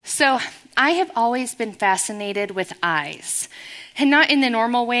So I have always been fascinated with eyes, and not in the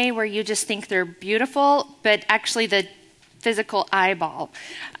normal way where you just think they're beautiful, but actually the physical eyeball.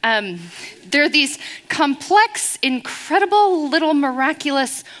 They're these complex, incredible little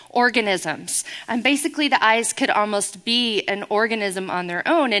miraculous organisms. And basically the eyes could almost be an organism on their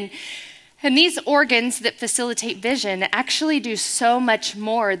own. And these organs that facilitate vision actually do so much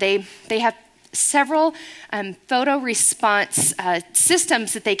more. They have several photo response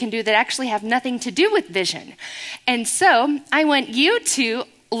systems that they can do that actually have nothing to do with vision. And so I want you to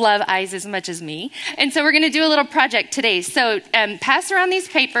love eyes as much as me. And so we're going to do a little project today. So pass around these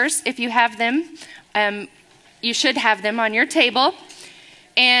papers if you have them. You should have them on your table.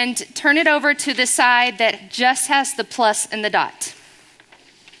 And turn it over to the side that just has the plus and the dot.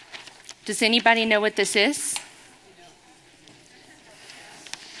 Does anybody know what this is?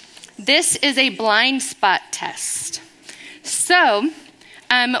 This is a blind spot test. So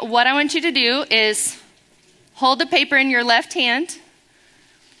what I want you to do is hold the paper in your left hand.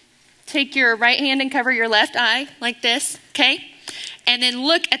 Take your right hand and cover your left eye like this, okay? And then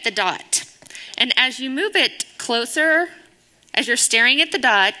look at the dot. And as you move it closer, as you're staring at the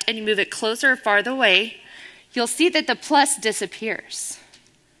dot and you move it closer or farther away, you'll see that the plus disappears.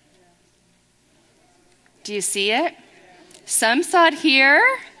 Do you see it? Some saw it here.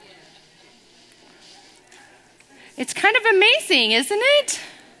 It's kind of amazing, isn't it?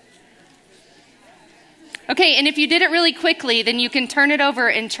 Okay, and if you did it really quickly, then you can turn it over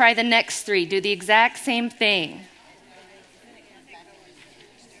and try the next three. Do the exact same thing.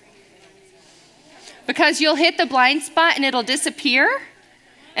 Because you'll hit the blind spot and it'll disappear.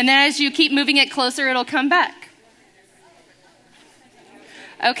 And then as you keep moving it closer, it'll come back.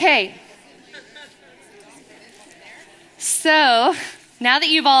 Okay. So, now that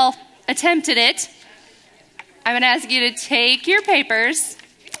you've all attempted it, I'm going to ask you to take your papers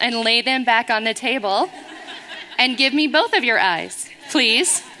and lay them back on the table. And give me both of your eyes,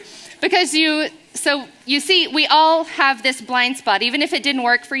 please. Because you see, we all have this blind spot. Even if it didn't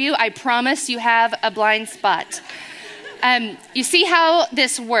work for you, I promise you have a blind spot. You see how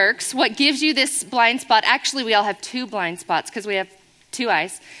this works? What gives you this blind spot? Actually, we all have two blind spots because we have two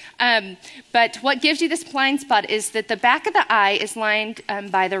eyes. But what gives you this blind spot is that the back of the eye is lined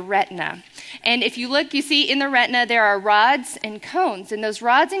by the retina. And if you look, you see in the retina there are rods and cones. And those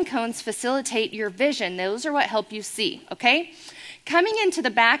rods and cones facilitate your vision. Those are what help you see, okay? Coming into the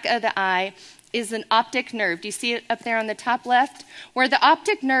back of the eye is an optic nerve. Do you see it up there on the top left? Where the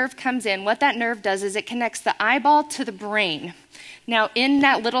optic nerve comes in, what that nerve does is it connects the eyeball to the brain. Now, in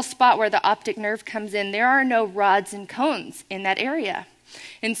that little spot where the optic nerve comes in, there are no rods and cones in that area.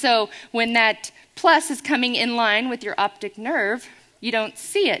 And so when that plus is coming in line with your optic nerve, you don't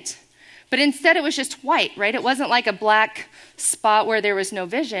see it. But instead it was just white, right? It wasn't like a black spot where there was no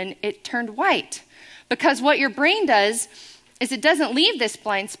vision. It turned white. Because what your brain does is it doesn't leave this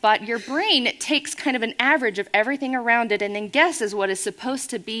blind spot. Your brain takes kind of an average of everything around it and then guesses what is supposed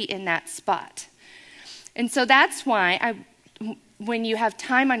to be in that spot. And so that's why when you have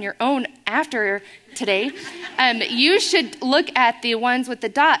time on your own after today, you should look at the ones with the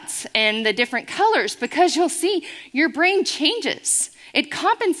dots and the different colors because you'll see your brain changes. It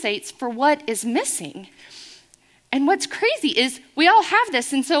compensates for what is missing. And what's crazy is we all have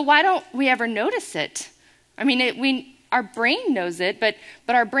this, and so why don't we ever notice it? I mean, our brain knows it, but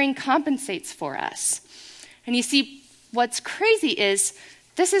our brain compensates for us. And you see, what's crazy is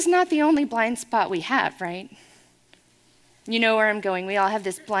this is not the only blind spot we have, right? You know where I'm going. We all have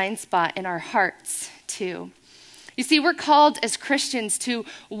this blind spot in our hearts, too. You see, we're called as Christians to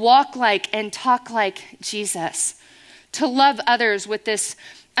walk like and talk like Jesus, to love others with this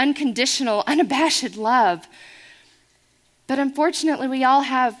unconditional, unabashed love. But unfortunately, we all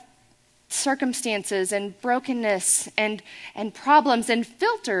have circumstances and brokenness and problems and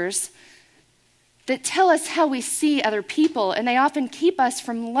filters that tell us how we see other people, and they often keep us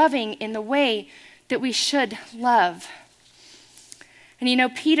from loving in the way that we should love. And you know,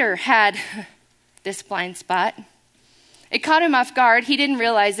 Peter had this blind spot. It caught him off guard. He didn't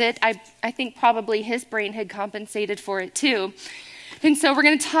realize it. I think probably his brain had compensated for it too. And so we're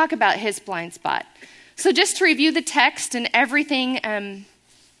going to talk about his blind spot. So just to review the text and everything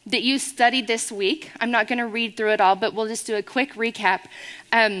that you studied this week, I'm not going to read through it all, but we'll just do a quick recap.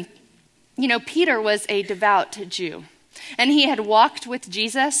 You know, Peter was a devout Jew, and he had walked with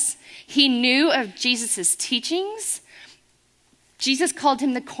Jesus. He knew of Jesus' teachings. Jesus called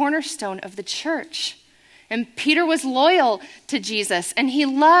him the cornerstone of the church. And Peter was loyal to Jesus, and he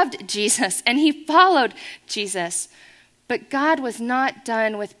loved Jesus, and he followed Jesus. But God was not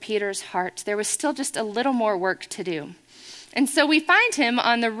done with Peter's heart. There was still just a little more work to do. And so we find him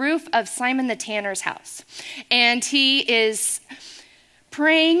on the roof of Simon the tanner's house. And he is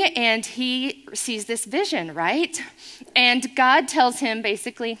praying and he sees this vision, right? And God tells him,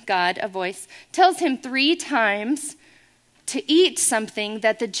 basically, God, a voice, tells him 3 times to eat something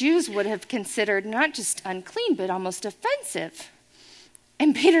that the Jews would have considered not just unclean, but almost offensive.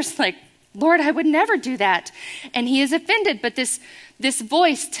 And Peter's like, Lord, I would never do that. And he is offended, but this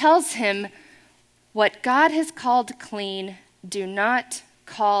voice tells him, what God has called clean, do not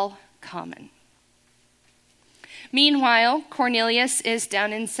call common. Meanwhile, Cornelius is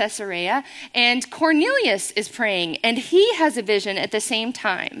down in Caesarea, and Cornelius is praying, and he has a vision at the same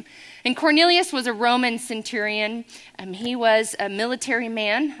time. And Cornelius was a Roman centurion. He was a military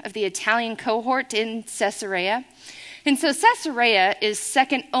man of the Italian cohort in Caesarea. And so Caesarea is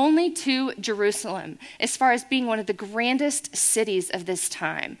second only to Jerusalem as far as being one of the grandest cities of this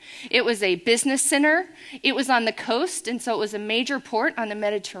time. It was a business center. It was on the coast, and so it was a major port on the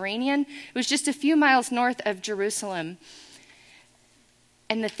Mediterranean. It was just a few miles north of Jerusalem.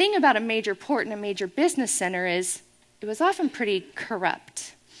 And the thing about a major port and a major business center is it was often pretty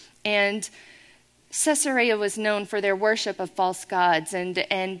corrupt. And Caesarea was known for their worship of false gods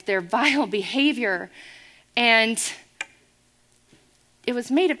and their vile behavior. And it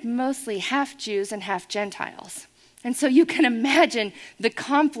was made of mostly half Jews and half Gentiles. And so you can imagine the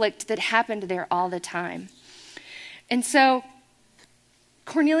conflict that happened there all the time. And so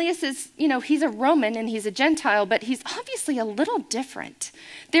Cornelius is, he's a Roman and he's a Gentile, but he's obviously a little different.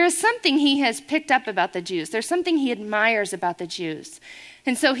 There is something he has picked up about the Jews. There's something he admires about the Jews.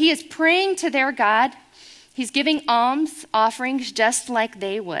 And so he is praying to their God. He's giving alms, offerings, just like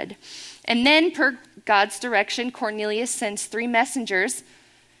they would. And then, per God's direction, Cornelius sends 3 messengers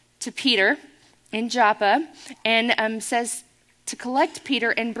to Peter in Joppa and says to collect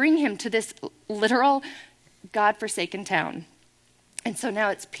Peter and bring him to this literal God-forsaken town. And so now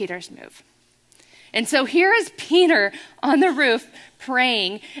it's Peter's move. And so here is Peter on the roof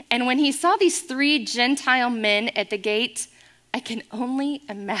praying. And when he saw these 3 Gentile men at the gate, I can only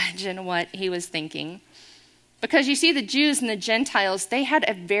imagine what he was thinking. Because you see, the Jews and the Gentiles, they had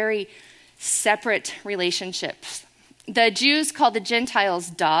a very separate relationship. The Jews called the Gentiles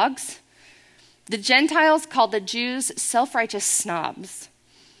dogs. The Gentiles called the Jews self-righteous snobs.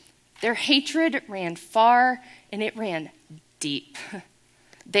 Their hatred ran far and it ran deep.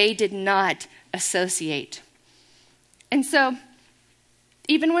 They did not associate. And so,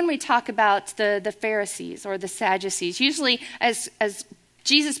 even when we talk about the Pharisees or the Sadducees, usually as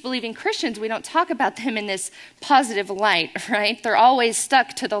Jesus-believing Christians, we don't talk about them in this positive light, right? They're always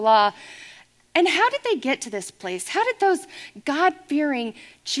stuck to the law. And how did they get to this place? How did those God-fearing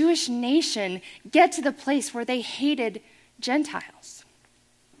Jewish nation get to the place where they hated Gentiles?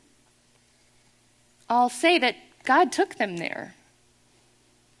 I'll say that God took them there.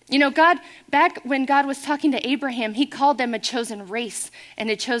 God, back when God was talking to Abraham, he called them a chosen race and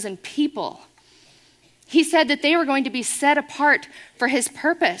a chosen people. He said that they were going to be set apart for his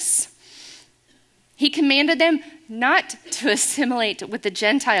purpose. He commanded them not to assimilate with the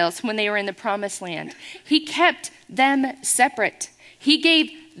Gentiles when they were in the promised land. He kept them separate. He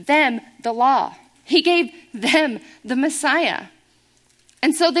gave them the law. He gave them the Messiah.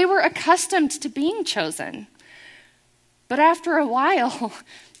 And so they were accustomed to being chosen. But after a while,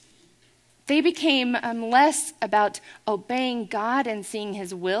 they became less about obeying God and seeing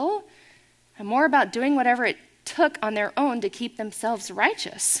his will, and more about doing whatever it took on their own to keep themselves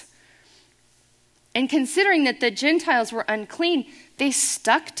righteous. And considering that the Gentiles were unclean, they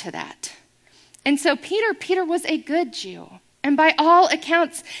stuck to that. And so Peter was a good Jew. And by all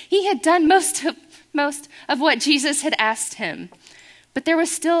accounts, he had done most of what Jesus had asked him. But there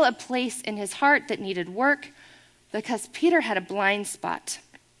was still a place in his heart that needed work because Peter had a blind spot.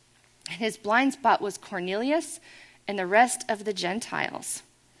 And his blind spot was Cornelius and the rest of the Gentiles.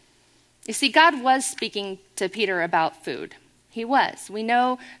 You see, God was speaking to Peter about food. He was. We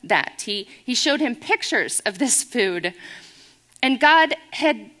know that. He showed him pictures of this food. And God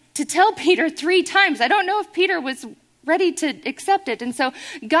had to tell Peter 3 times. I don't know if Peter was ready to accept it. And so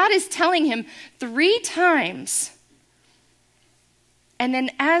God is telling him 3 times. And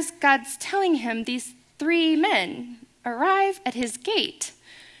then as God's telling him, these 3 men arrive at his gate.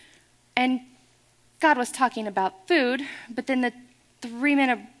 And God was talking about food, but then the 3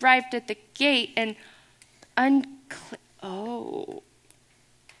 men arrived at the gate and unclean.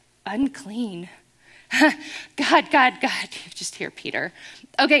 God, you just hear Peter.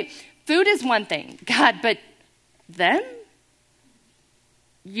 Okay, food is one thing, God, but them?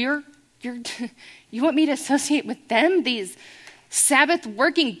 You want me to associate with them, these Sabbath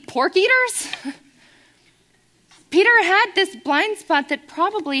working pork eaters? Peter had this blind spot that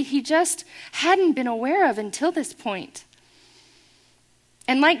probably he just hadn't been aware of until this point.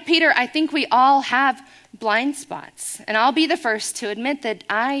 And like Peter, I think we all have blind spots. And I'll be the first to admit that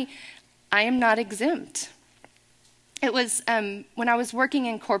I am not exempt. It was when I was working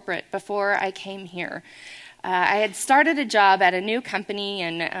in corporate before I came here. I had started a job at a new company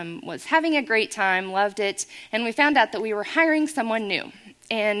and was having a great time, loved it, and we found out that we were hiring someone new.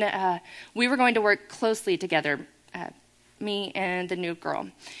 And we were going to work closely together, me and the new girl.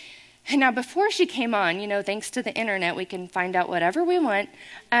 And now before she came on, thanks to the internet, we can find out whatever we want.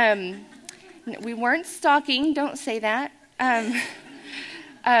 We weren't stalking, don't say that.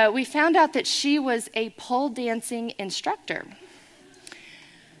 We found out that she was a pole dancing instructor.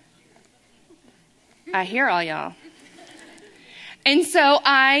 I hear all y'all. And so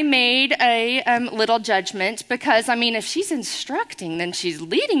I made a little judgment because, if she's instructing, then she's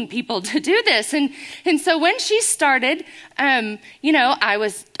leading people to do this. And so when she started, I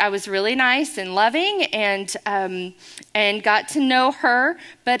was really nice and loving and got to know her.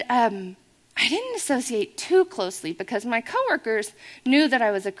 But I didn't associate too closely because my coworkers knew that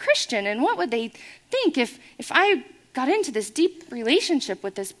I was a Christian. And what would they think if I got into this deep relationship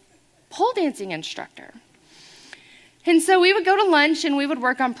with this pole dancing instructor? And so we would go to lunch and we would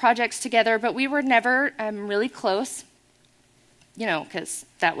work on projects together, but we were never really close, because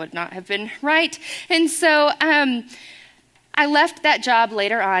that would not have been right. And so I left that job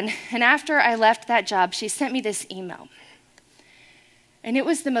later on, and after I left that job, she sent me this email. And it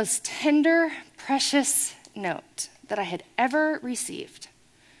was the most tender, precious note that I had ever received.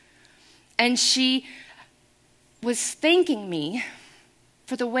 And she was thanking me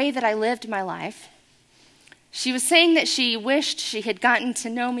for the way that I lived my life. She was saying that she wished she had gotten to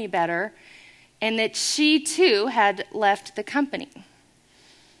know me better and that she too had left the company.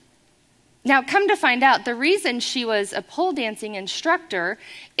 Now, come to find out, the reason she was a pole dancing instructor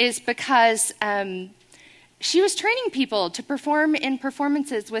is because she was training people to perform in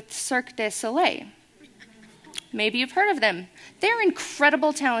performances with Cirque du Soleil. Maybe you've heard of them. They're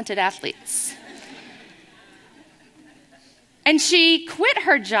incredible, talented athletes. And she quit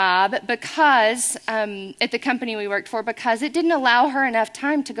her job because, at the company we worked for, because it didn't allow her enough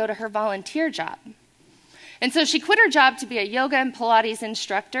time to go to her volunteer job. And so she quit her job to be a yoga and Pilates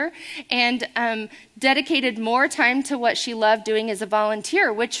instructor and dedicated more time to what she loved doing as a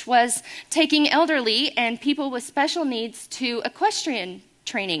volunteer, which was taking elderly and people with special needs to equestrian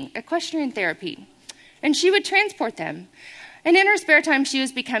training, equestrian therapy. And she would transport them. And in her spare time, she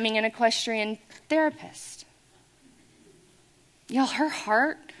was becoming an equestrian therapist. Y'all, her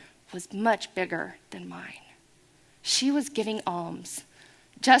heart was much bigger than mine. She was giving alms,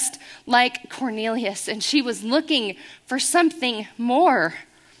 just like Cornelius, and she was looking for something more.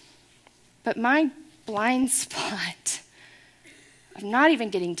 But my blind spot of not even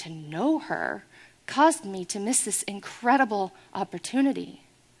getting to know her caused me to miss this incredible opportunity.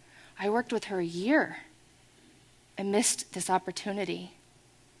 I worked with her a year and missed this opportunity.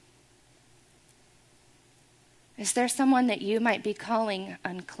 Is there someone that you might be calling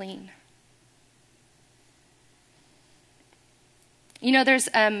unclean? There's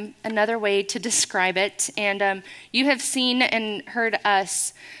another way to describe it, and you have seen and heard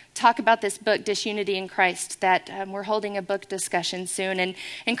us talk about this book, Disunity in Christ, that we're holding a book discussion soon.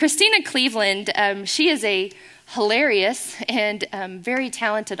 And Christina Cleveland, she is a hilarious and very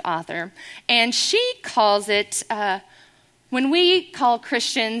talented author, and she calls it... when we call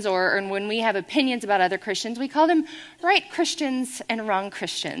Christians or when we have opinions about other Christians, we call them right Christians and wrong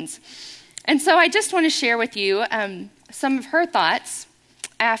Christians. And so I just want to share with you some of her thoughts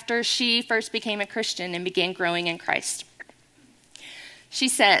after she first became a Christian and began growing in Christ. She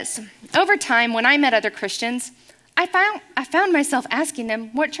says, over time, when I met other Christians, I found myself asking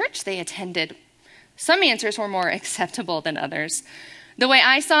them what church they attended. Some answers were more acceptable than others. The way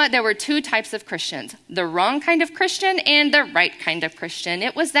I saw it, there were two types of Christians, the wrong kind of Christian and the right kind of Christian.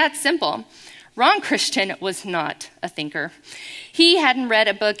 It was that simple. Wrong Christian was not a thinker. He hadn't read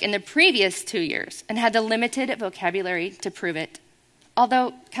a book in the previous 2 years and had the limited vocabulary to prove it.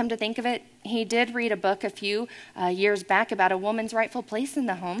 Although, come to think of it, he did read a book a few years back about a woman's rightful place in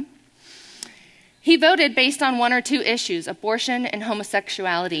the home. He voted based on one or two issues, abortion and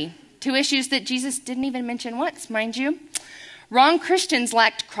homosexuality, two issues that Jesus didn't even mention once, mind you. Wrong Christians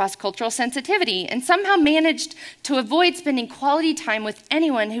lacked cross-cultural sensitivity and somehow managed to avoid spending quality time with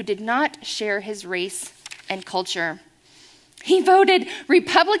anyone who did not share his race and culture. He voted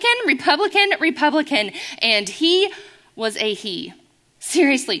Republican, Republican, Republican, and he was a he.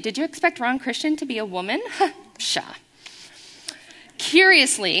 Seriously, did you expect wrong Christian to be a woman? Pshaw.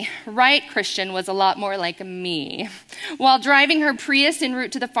 Curiously, right Christian was a lot more like me. While driving her Prius en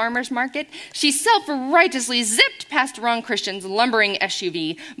route to the farmer's market, she self-righteously zipped past wrong Christian's lumbering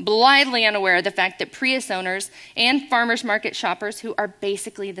SUV, blithely unaware of the fact that Prius owners and farmer's market shoppers, who are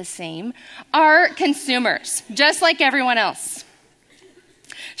basically the same, are consumers, just like everyone else.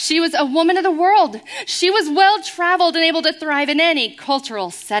 She was a woman of the world. She was well-traveled and able to thrive in any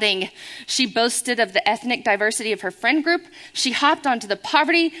cultural setting. She boasted of the ethnic diversity of her friend group. She hopped onto the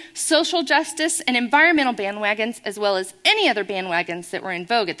poverty, social justice, and environmental bandwagons, as well as any other bandwagons that were in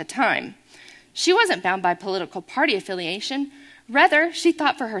vogue at the time. She wasn't bound by political party affiliation. Rather, she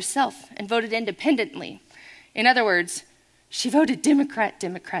thought for herself and voted independently. In other words, she voted Democrat,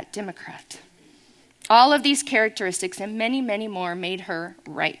 Democrat, Democrat. All of these characteristics and many, many more made her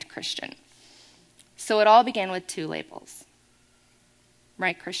right Christian. So it all began with two labels: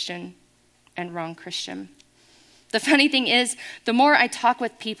 right Christian and wrong Christian. The funny thing is, the more I talk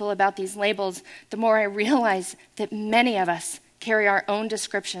with people about these labels, the more I realize that many of us carry our own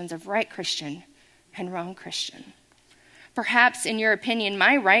descriptions of right Christian and wrong Christian. Perhaps, in your opinion,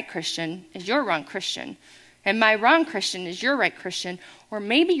 my right Christian is your wrong Christian, and my wrong Christian is your right Christian, or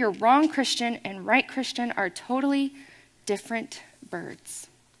maybe your wrong Christian and right Christian are totally different birds.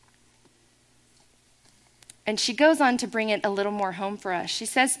 And she goes on to bring it a little more home for us. She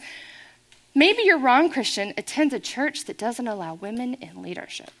says, maybe your wrong Christian attends a church that doesn't allow women in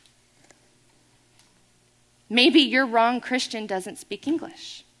leadership. Maybe your wrong Christian doesn't speak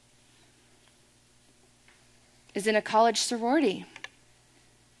English, is in a college sorority,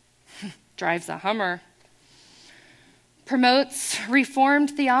 drives a Hummer, promotes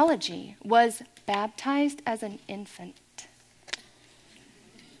Reformed theology, was baptized as an infant.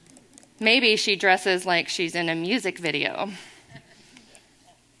 Maybe she dresses like she's in a music video.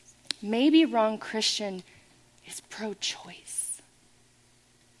 Maybe wrong Christian is pro-choice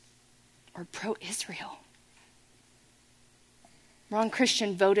or pro-Israel. Wrong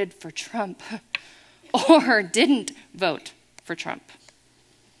Christian voted for Trump or didn't vote for Trump.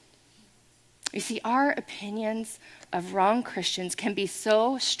 You see, our opinions of wrong Christians can be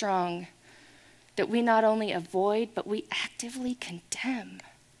so strong that we not only avoid, but we actively condemn.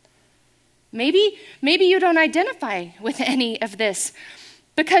 Maybe you don't identify with any of this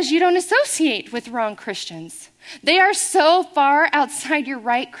because you don't associate with wrong Christians. They are so far outside your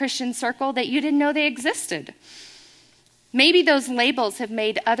right Christian circle that you didn't know they existed. Maybe those labels have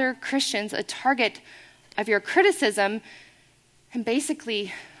made other Christians a target of your criticism and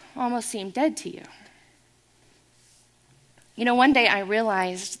basically almost seem dead to you. You know, one day I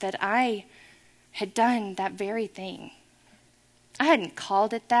realized that I had done that very thing. I hadn't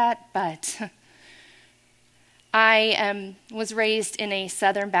called it that, but I was raised in a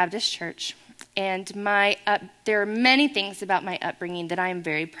Southern Baptist church, and there are many things about my upbringing that I am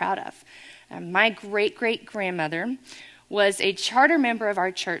very proud of. My great-great-grandmother was a charter member of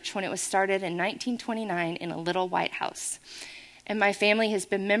our church when it was started in 1929 in a little white house. And my family has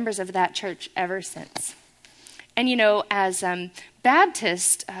been members of that church ever since. And you know, as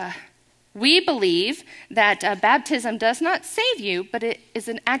Baptists, we believe that baptism does not save you, but it is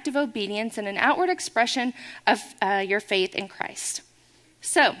an act of obedience and an outward expression of your faith in Christ.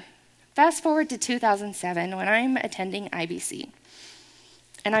 So, fast forward to 2007 when I'm attending IBC.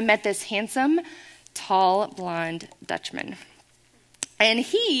 And I met this handsome, tall, blonde Dutchman. And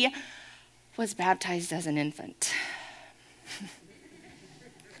he was baptized as an infant.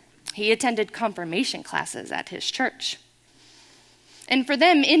 He attended confirmation classes at his church. And for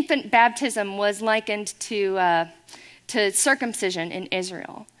them, infant baptism was likened to circumcision in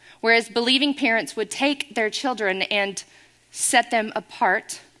Israel, whereas believing parents would take their children and set them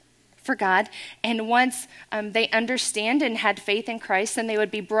apart for God, and once they understand and had faith in Christ, then they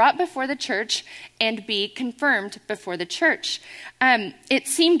would be brought before the church and be confirmed before the church. It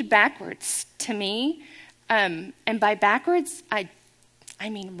seemed backwards to me, and by backwards, I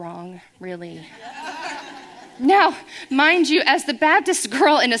mean wrong, really. Now, mind you, as the Baptist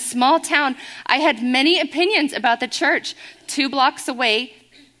girl in a small town, I had many opinions about the church 2 blocks away,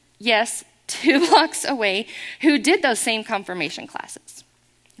 yes, 2 blocks away, who did those same confirmation classes.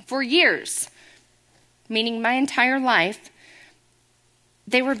 For years, meaning my entire life,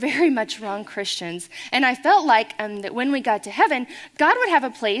 they were very much wrong Christians. And I felt like that when we got to heaven, God would have a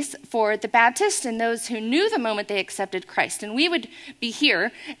place for the Baptists and those who knew the moment they accepted Christ. And we would be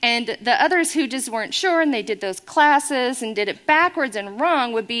here. And the others who just weren't sure and they did those classes and did it backwards and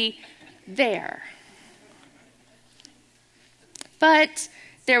wrong would be there. But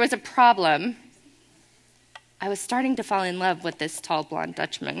there was a problem. I was starting to fall in love with this tall blonde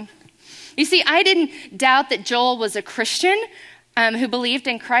Dutchman. You see, I didn't doubt that Joel was a Christian. who believed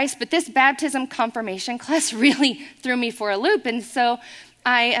in Christ, but this baptism confirmation class really threw me for a loop. And so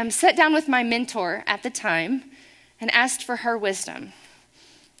I sat down with my mentor at the time and asked for her wisdom.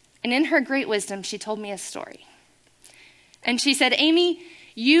 And in her great wisdom, she told me a story. And she said, Amy,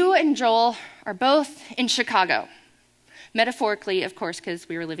 you and Joel are both in Chicago. Metaphorically, of course, because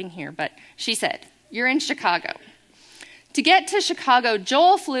we were living here, but she said, you're in Chicago. To get to Chicago,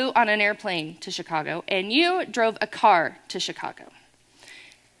 Joel flew on an airplane to Chicago, and you drove a car to Chicago.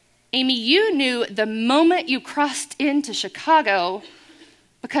 Amy, you knew the moment you crossed into Chicago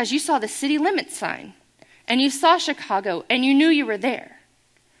because you saw the city limits sign, and you saw Chicago, and you knew you were there.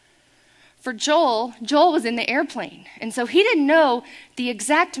 For Joel was in the airplane, and so he didn't know the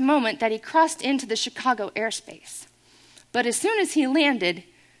exact moment that he crossed into the Chicago airspace. But as soon as he landed,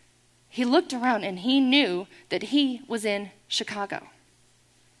 he looked around and he knew that he was in Chicago.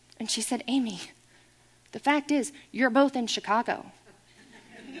 And she said, Amy, the fact is, you're both in Chicago.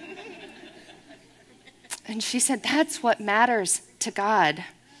 And she said, that's what matters to God.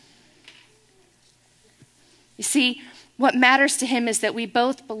 You see, what matters to him is that we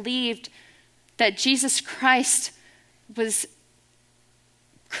both believed that Jesus Christ was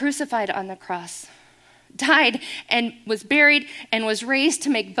crucified on the cross, died and was buried and was raised to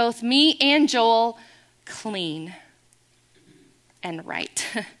make both me and Joel clean and right.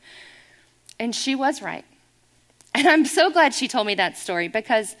 And she was right. And I'm so glad she told me that story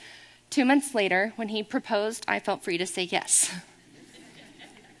because 2 months later, when he proposed, I felt free to say yes.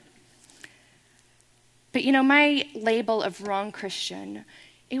 But my label of wrong Christian,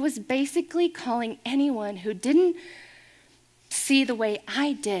 it was basically calling anyone who didn't see the way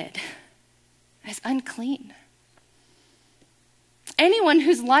I did as unclean. Anyone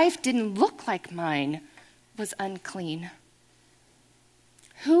whose life didn't look like mine was unclean.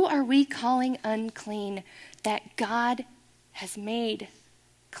 Who are we calling unclean that God has made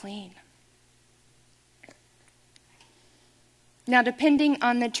clean? Now, depending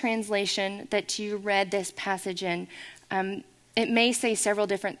on the translation that you read this passage in, it may say several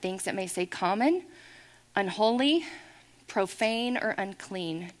different things. It may say common, unholy, profane, or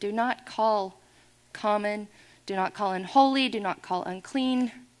unclean. Do not call common, do not call unholy, do not call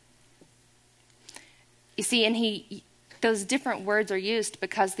unclean. You see, and those different words are used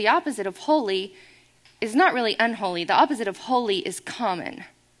because the opposite of holy is not really unholy. The opposite of holy is common,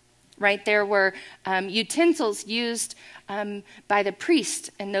 right? There were utensils used by the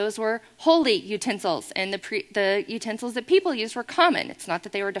priest, and those were holy utensils, and the utensils that people used were common. It's not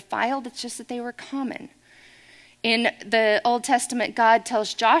that they were defiled, it's just that they were common. In the Old Testament, God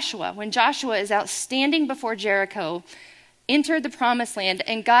tells Joshua, when Joshua is out standing before Jericho, enter the promised land,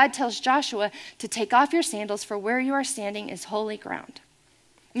 and God tells Joshua to take off your sandals, for where you are standing is holy ground.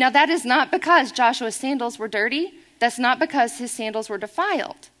 Now, that is not because Joshua's sandals were dirty. That's not because his sandals were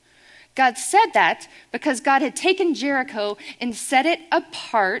defiled. God said that because God had taken Jericho and set it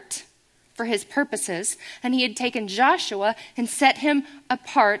apart for his purposes, and he had taken Joshua and set him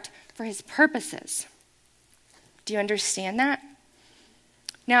apart for his purposes. Do you understand that?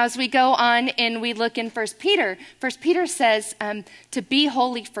 Now, as we go on and we look in 1 Peter says to be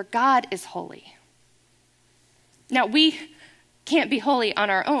holy, for God is holy. Now, we can't be holy on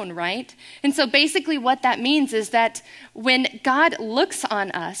our own, right? And so basically what that means is that when God looks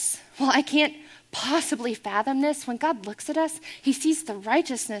on us, well, I can't possibly fathom this. When God looks at us, he sees the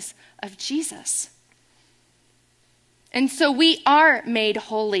righteousness of Jesus. And so we are made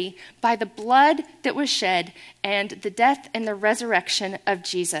holy by the blood that was shed and the death and the resurrection of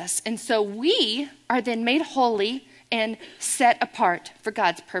Jesus. And so we are then made holy and set apart for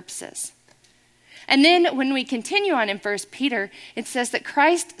God's purposes. And then when we continue on in 1 Peter, it says that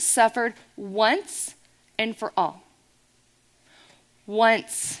Christ suffered once and for all.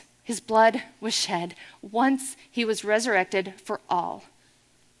 Once his blood was shed. Once he was resurrected for all.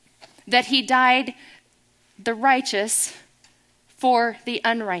 That he died the righteous for the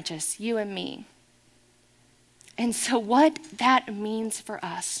unrighteous, you and me. And so what that means for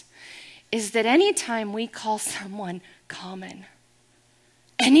us is that anytime we call someone common,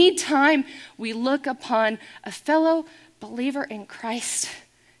 anytime we look upon a fellow believer in Christ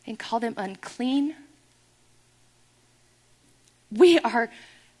and call them unclean, we are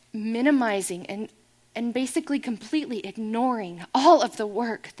minimizing and basically completely ignoring all of the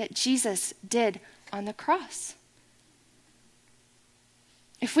work that Jesus did on the cross.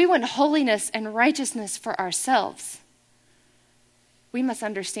 If we want holiness and righteousness for ourselves, we must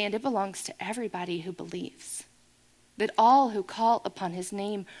understand it belongs to everybody who believes. That all who call upon his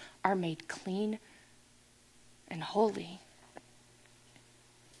name are made clean and holy.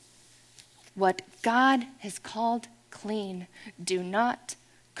 What God has called clean. Do not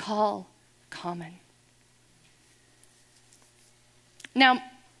call common. Now,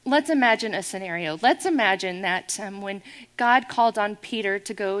 let's imagine a scenario. Let's imagine that when God called on Peter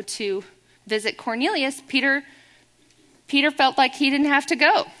to go to visit Cornelius, Peter felt like he didn't have to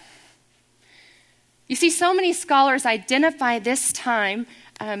go. You see, so many scholars identify this time,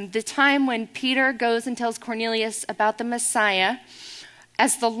 the time when Peter goes and tells Cornelius about the Messiah,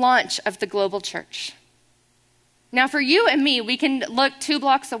 as the launch of the global church. Now, for you and me, we can look 2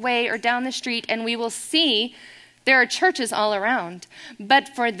 blocks away or down the street and we will see there are churches all around. But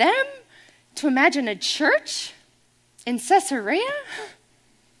for them to imagine a church in Caesarea,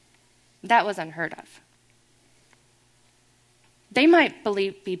 that was unheard of. They might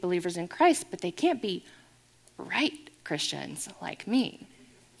be believers in Christ, but they can't be right Christians like me.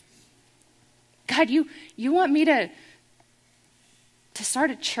 God, you want me to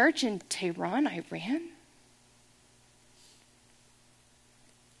start a church in Tehran, Iran?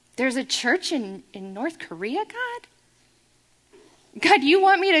 There's a church in North Korea, God? God, you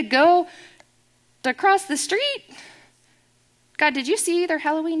want me to go across the street? God, did you see their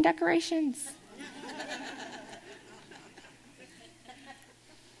Halloween decorations?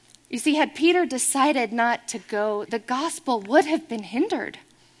 You see, had Peter decided not to go, the gospel would have been hindered.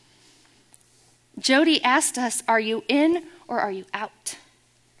 Jody asked us, are you in or are you out?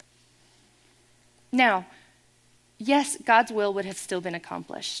 Now, yes, God's will would have still been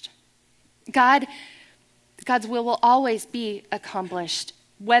accomplished. God's will always be accomplished,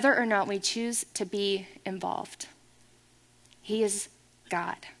 whether or not we choose to be involved. He is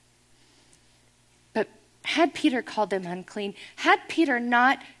God. But had Peter called them unclean, had Peter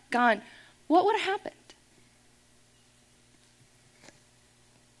not gone, what would have happened?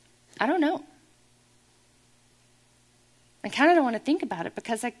 I don't know. I kind of don't want to think about it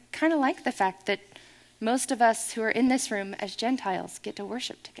because I kind of like the fact that most of us who are in this room as Gentiles get to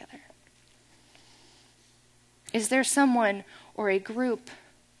worship together. Is there someone or a group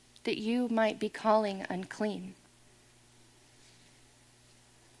that you might be calling unclean?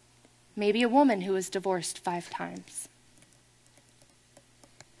 Maybe a woman who was divorced 5 times.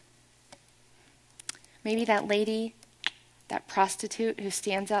 Maybe that lady, that prostitute who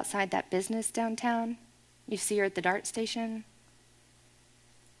stands outside that business downtown. You see her at the DART station.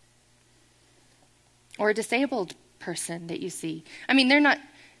 Or a disabled person that you see. I mean, they're not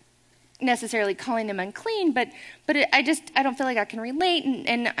necessarily calling them unclean, but I don't feel like I can relate,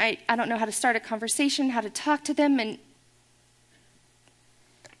 and I don't know how to start a conversation, how to talk to them, and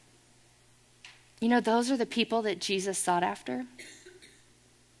you know, those are the people that Jesus sought after.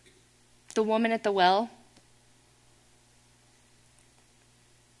 The woman at the well,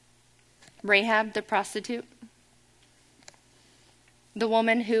 Rahab the prostitute, the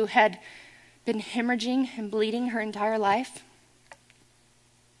woman who had been hemorrhaging and bleeding her entire life.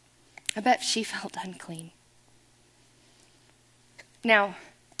 I bet she felt unclean. Now,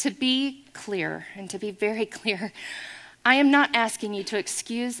 to be clear, and to be very clear, I am not asking you to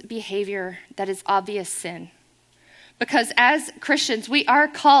excuse behavior that is obvious sin. Because as Christians, we are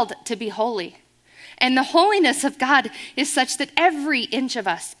called to be holy. And the holiness of God is such that every inch of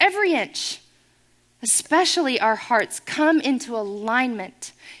us, every inch, especially our hearts, come into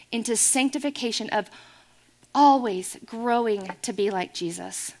alignment, into sanctification of always growing to be like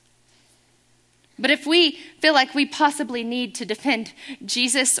Jesus. But if we feel like we possibly need to defend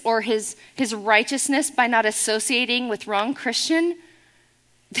Jesus or his righteousness by not associating with wrong Christian,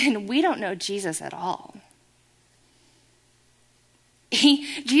 then we don't know Jesus at all.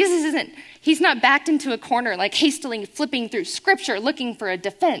 He's not backed into a corner like hastily flipping through scripture looking for a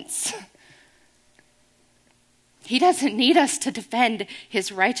defense. He doesn't need us to defend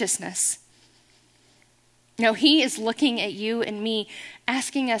his righteousness. No, he is looking at you and me,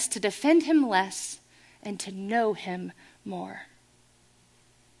 asking us to defend him less and to know him more.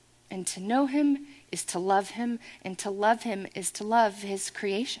 And to know him is to love him, and to love him is to love his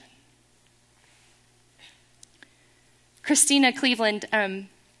creation. Christina Cleveland,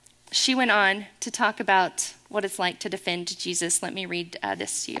 she went on to talk about what it's like to defend Jesus. Let me read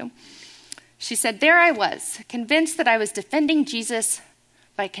this to you. She said, "There I was, convinced that I was defending Jesus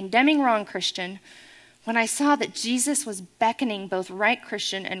by condemning wrong Christian, when I saw that Jesus was beckoning both right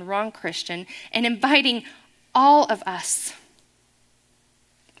Christian and wrong Christian and inviting all of us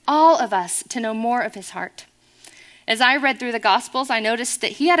to know more of his heart. As I read through the Gospels, I noticed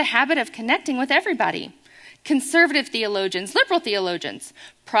that he had a habit of connecting with everybody. Conservative theologians, liberal theologians,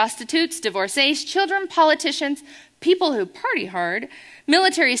 prostitutes, divorcees, children, politicians, people who party hard,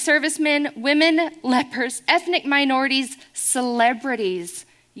 military servicemen, women, lepers, ethnic minorities, celebrities,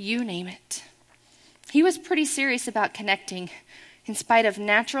 you name it. He was pretty serious about connecting in spite of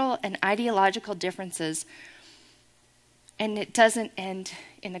natural and ideological differences. And it doesn't end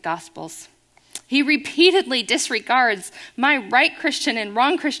in the Gospels. He repeatedly disregards my right Christian and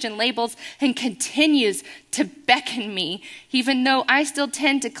wrong Christian labels and continues to beckon me, even though I still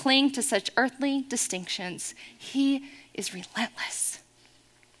tend to cling to such earthly distinctions. He is relentless.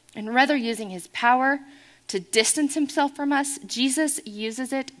 And rather using his power to distance himself from us, Jesus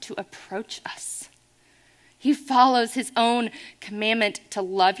uses it to approach us. He follows his own commandment to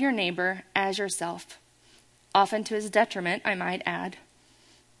love your neighbor as yourself, often to his detriment, I might add,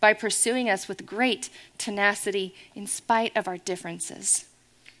 by pursuing us with great tenacity in spite of our differences.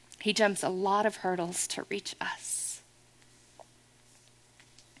 He jumps a lot of hurdles to reach us.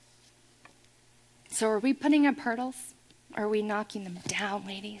 So are we putting up hurdles? Or are we knocking them down,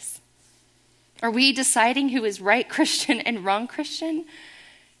 ladies? Are we deciding who is right Christian and wrong Christian?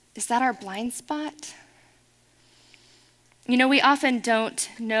 Is that our blind spot? You know, we often don't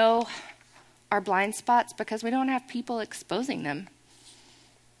know our blind spots because we don't have people exposing them.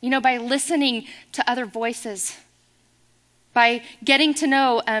 You know, by listening to other voices, by getting to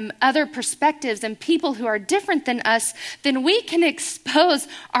know other perspectives and people who are different than us, then we can expose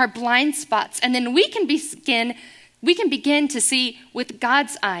our blind spots, and then we can begin to see with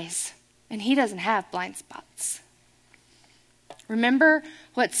God's eyes, and he doesn't have blind spots. Remember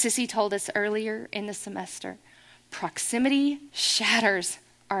what Sissy told us earlier in the semester. Proximity shatters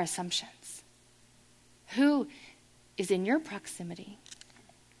our assumptions. Who is in your proximity?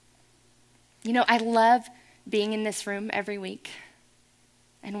 You know, I love being in this room every week.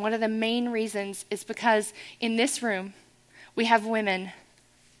 And one of the main reasons is because in this room, we have women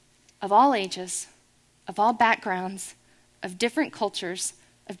of all ages, of all backgrounds, of different cultures,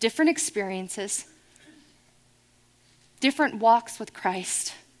 of different experiences, different walks with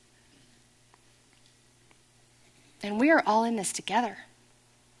Christ. And we are all in this together.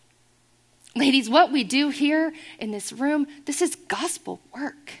 Ladies, what we do here in this room, this is gospel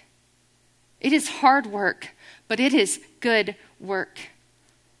work. It is hard work, but it is good work.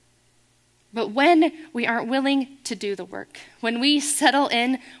 But when we aren't willing to do the work, when we settle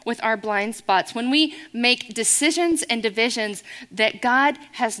in with our blind spots, when we make decisions and divisions that God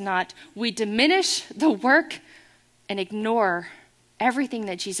has not, we diminish the work and ignore everything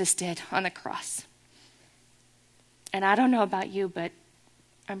that Jesus did on the cross. And I don't know about you, but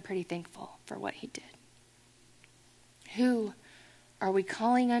I'm pretty thankful for what he did. Who are we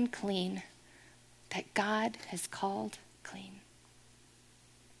calling unclean that God has called clean?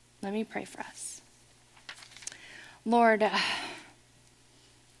 Let me pray for us. Lord,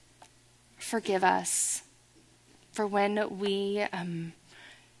 forgive us for when we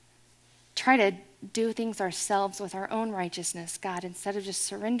try to do things ourselves with our own righteousness, God, instead of just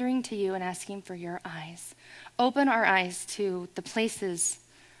surrendering to you and asking for your eyes. Open our eyes to the places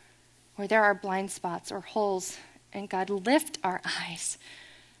where there are blind spots or holes, and God, lift our eyes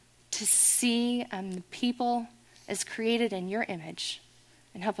to see the people as created in your image,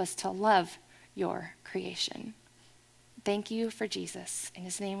 and help us to love your creation. Thank you for Jesus. In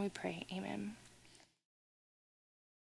his name we pray. Amen.